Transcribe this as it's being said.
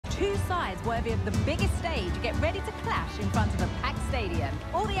Two sides worthy of the biggest stage get ready to clash in front of a packed stadium.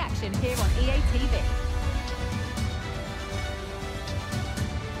 All the action here on EA TV.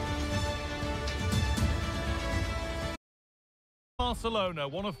 Barcelona,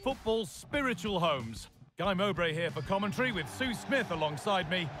 one of football's spiritual homes. Guy Mowbray here for commentary with Sue Smith alongside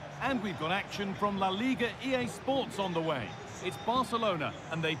me. And we've got action from LaLiga EA Sports on the way. It's Barcelona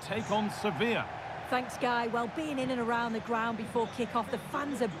and they take on Sevilla. Thanks, Guy. Well, being in and around the ground before kick-off, the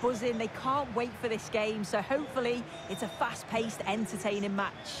fans are buzzing. They can't wait for this game, so hopefully it's a fast-paced, entertaining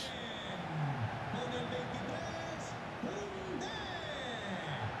match.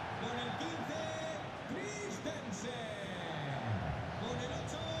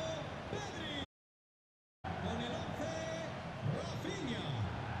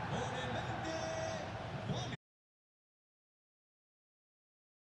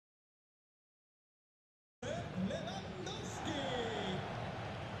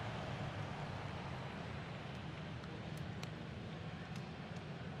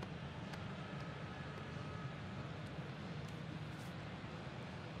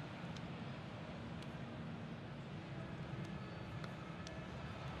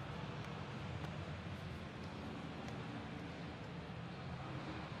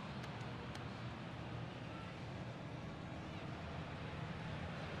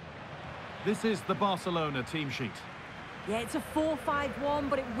 This is the Barcelona team sheet. Yeah, it's a 4-5-1,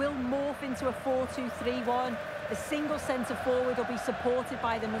 but it will morph into a 4-2-3-1. The single centre-forward will be supported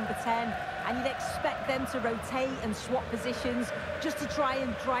by the number 10, and you'd expect them to rotate and swap positions just to try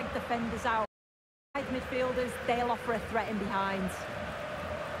and drag defenders out. Five midfielders, they'll offer a threat in behind.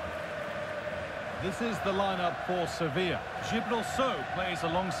 This is the lineup for Sevilla. Gibraltar plays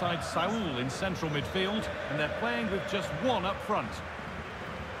alongside Saúl in central midfield, and they're playing with just one up front.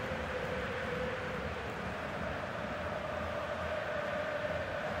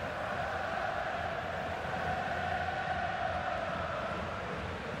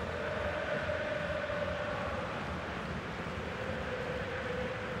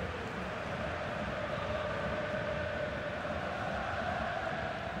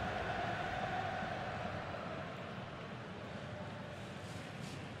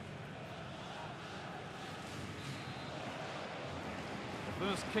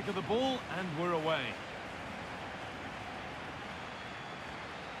 First kick of the ball, and we're away.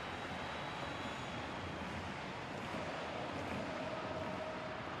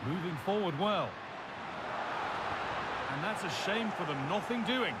 Moving forward well. And that's a shame for them, nothing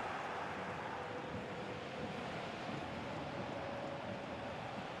doing.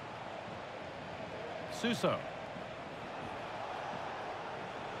 Suso.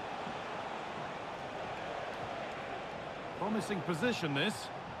 Promising position, this.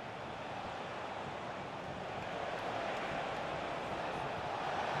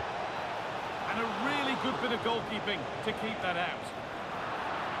 And a really good bit of goalkeeping to keep that out.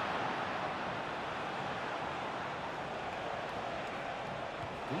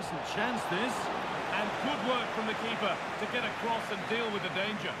 Decent chance, this. And good work from the keeper to get across and deal with the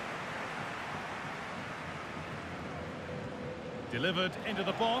danger. Delivered into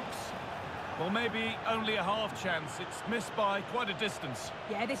the box. Well, maybe only a half chance. It's missed by quite a distance.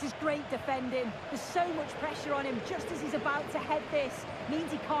 Yeah, this is great defending. There's so much pressure on him just as he's about to head this.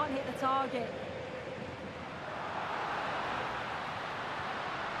 Means he can't hit the target.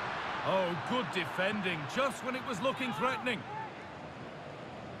 Oh, good defending, just when it was looking threatening.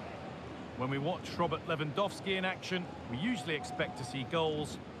 When we watch Robert Lewandowski in action, we usually expect to see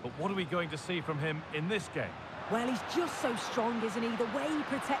goals. But what are we going to see from him in this game? Well, he's just so strong, isn't he? The way he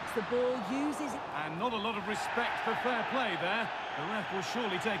protects the ball, uses it. And not a lot of respect for fair play there. The ref will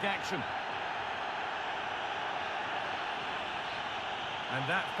surely take action. And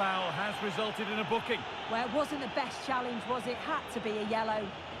that foul has resulted in a booking. Well, it wasn't the best challenge, was it? Had to be a yellow.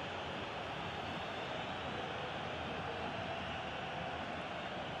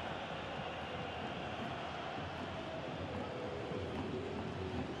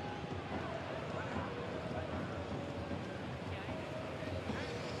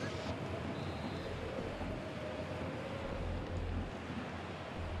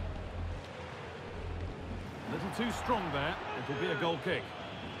 Too strong there. It'll be a goal kick.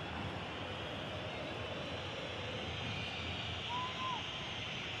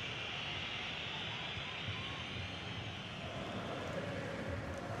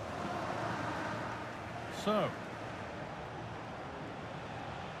 So.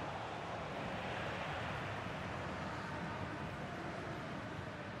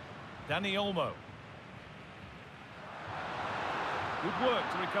 Dani Olmo. Good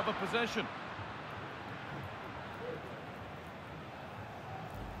work to recover possession.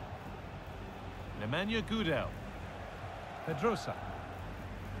 Nemanja Gudel. Pedrosa.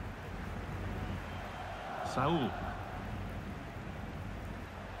 Saul.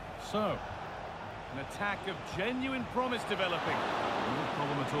 So, an attack of genuine promise developing. No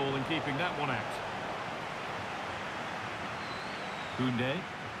problem at all in keeping that one out. Koundé.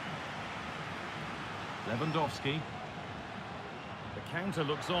 Lewandowski. The counter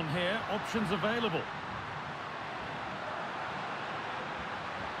looks on here. Options available.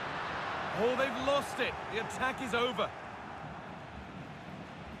 Oh, they've lost it. The attack is over.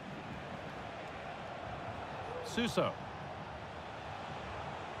 Suso.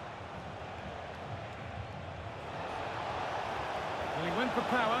 Well, he went for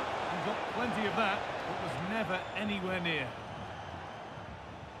power and got plenty of that, but was never anywhere near.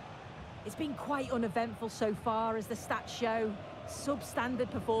 It's been quite uneventful so far, as the stats show.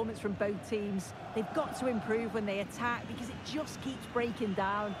 Substandard performance from both teams. They've got to improve when they attack because it just keeps breaking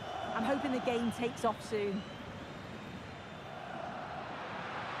down. I'm hoping the game takes off soon.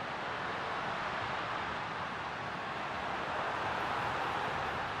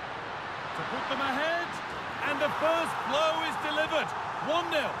 To put them ahead, and the first blow is delivered.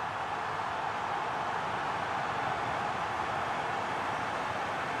 1-0.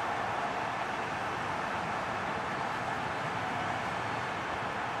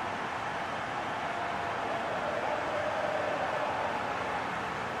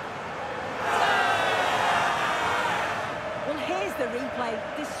 The replay.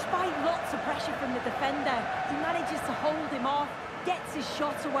 Despite lots of pressure from the defender, he manages to hold him off, gets his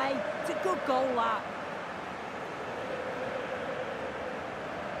shot away. It's a good goal, that.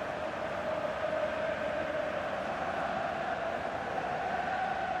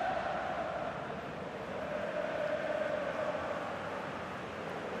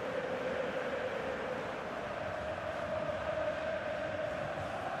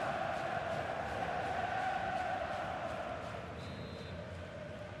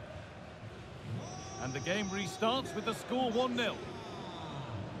 And the game restarts with the score 1-0.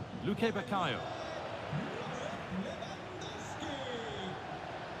 Luke Baccaio.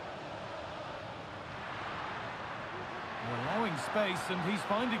 Allowing space, and he's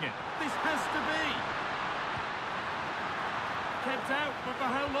finding it. This has to be. Kept out, but for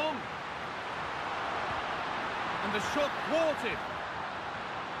how long? And the shot thwarted.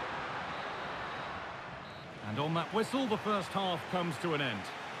 And on that whistle, the first half comes to an end.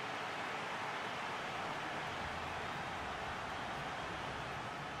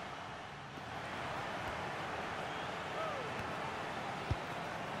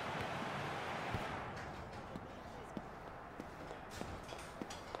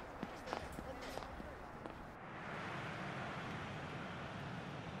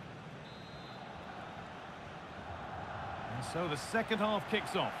 So the second half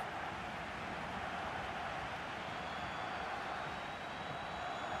kicks off.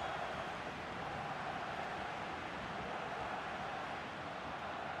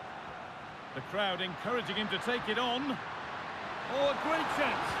 The crowd encouraging him to take it on. Oh, a great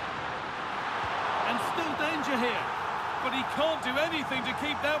chance. And still danger here. But he can't do anything to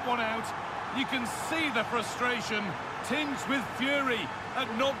keep that one out. You can see the frustration, tinged with fury at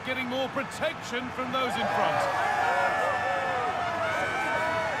not getting more protection from those in front.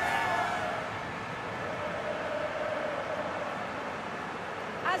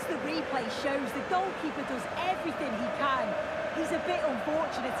 As the replay shows, the goalkeeper does everything he can. He's a bit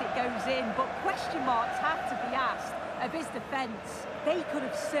unfortunate it goes in, but question marks have to be asked of his defence. They could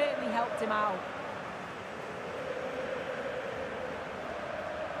have certainly helped him out.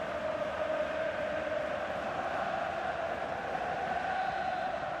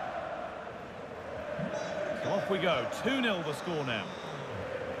 So off we go, 2-0 the score now.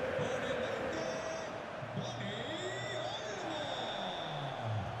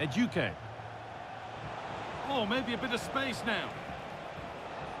 Eduque. Oh, maybe a bit of space now.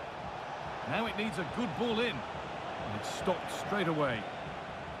 Now it needs a good ball in. And it's stopped straight away.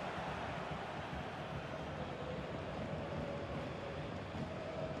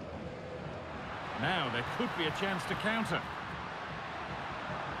 Now there could be a chance to counter.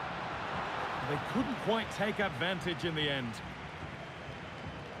 They couldn't quite take advantage in the end.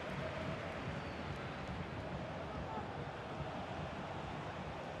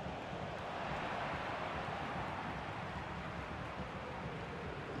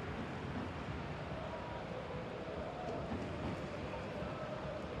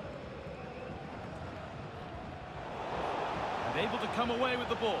 And able to come away with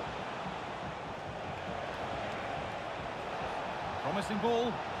the ball. Promising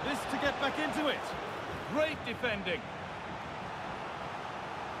ball. This to get back into it. Great defending.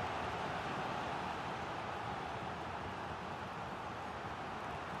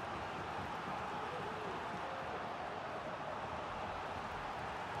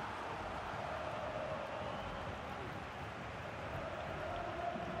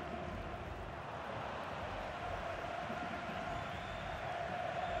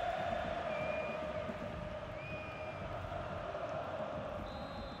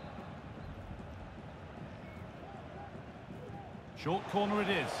 Short corner it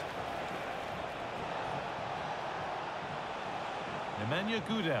is. Nemanja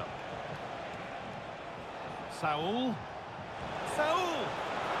Gudel. Saul. Saul!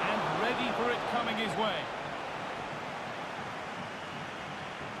 And ready for it coming his way.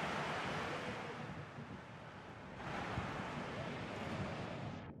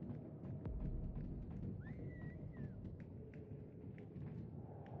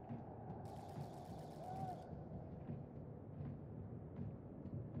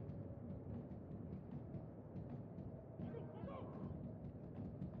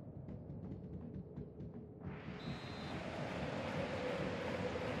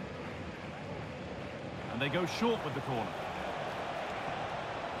 They go short with the corner.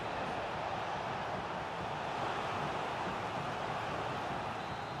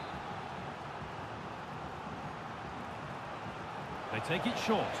 They take it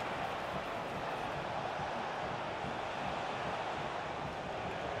short.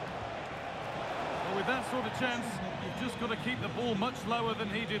 Well, with that sort of chance, you've just got to keep the ball much lower than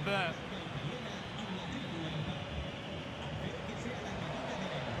he did there.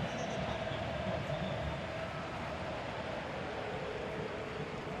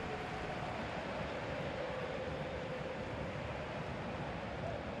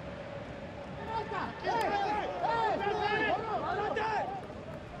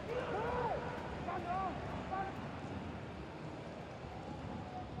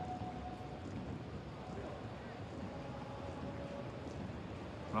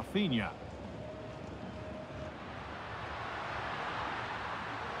 Rafinha.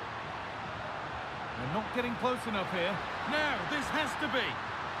 They're not getting close enough here. Now, this has to be.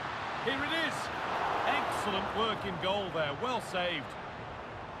 Here it is. Excellent work in goal there. Well saved.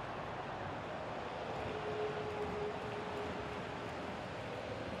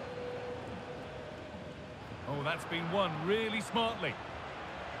 Oh, that's been won really smartly.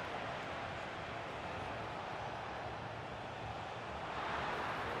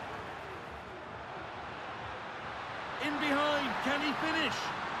 In behind, can he finish?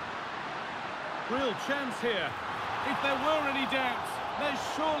 Real chance here. If there were any doubts, there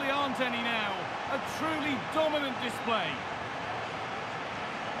surely aren't any now. A truly dominant display.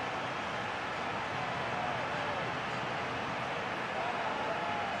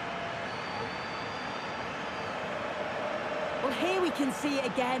 Well, here we can see it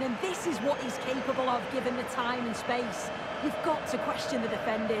again, and this is what he's capable of given the time and space. We've got to question the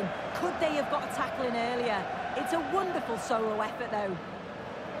defending. Could they have got a tackle in earlier? It's a wonderful solo effort, though.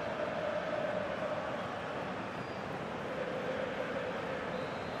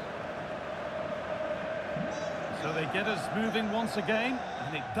 So they get us moving once again,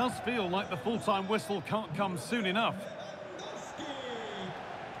 and it does feel like the full-time whistle can't come soon enough.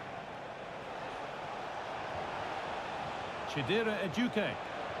 Chidera Ejuke.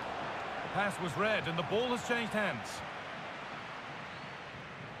 Pass was read and the ball has changed hands.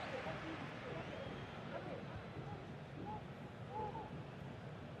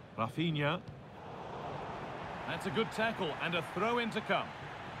 Rafinha. That's a good tackle and a throw in to come.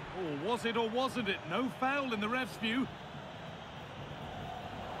 Oh, was it or wasn't it? No foul in the ref's view.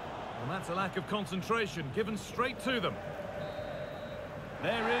 Well, that's a lack of concentration given straight to them.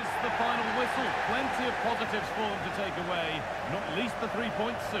 There is the final whistle. Plenty of positives for them to take away, not least the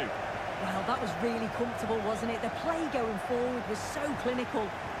 3-point suit. Well, that was really comfortable, wasn't it? The play going forward was so clinical,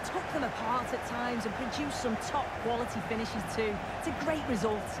 took them apart at times and produced some top-quality finishes too. It's a great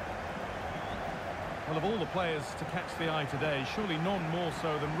result. Well, of all the players to catch the eye today, surely none more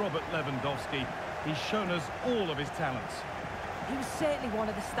so than Robert Lewandowski. He's shown us all of his talents. He was certainly one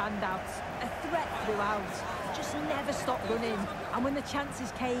of the standouts, a threat throughout, just never stopped running, and when the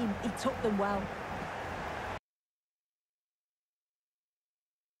chances came, he took them well.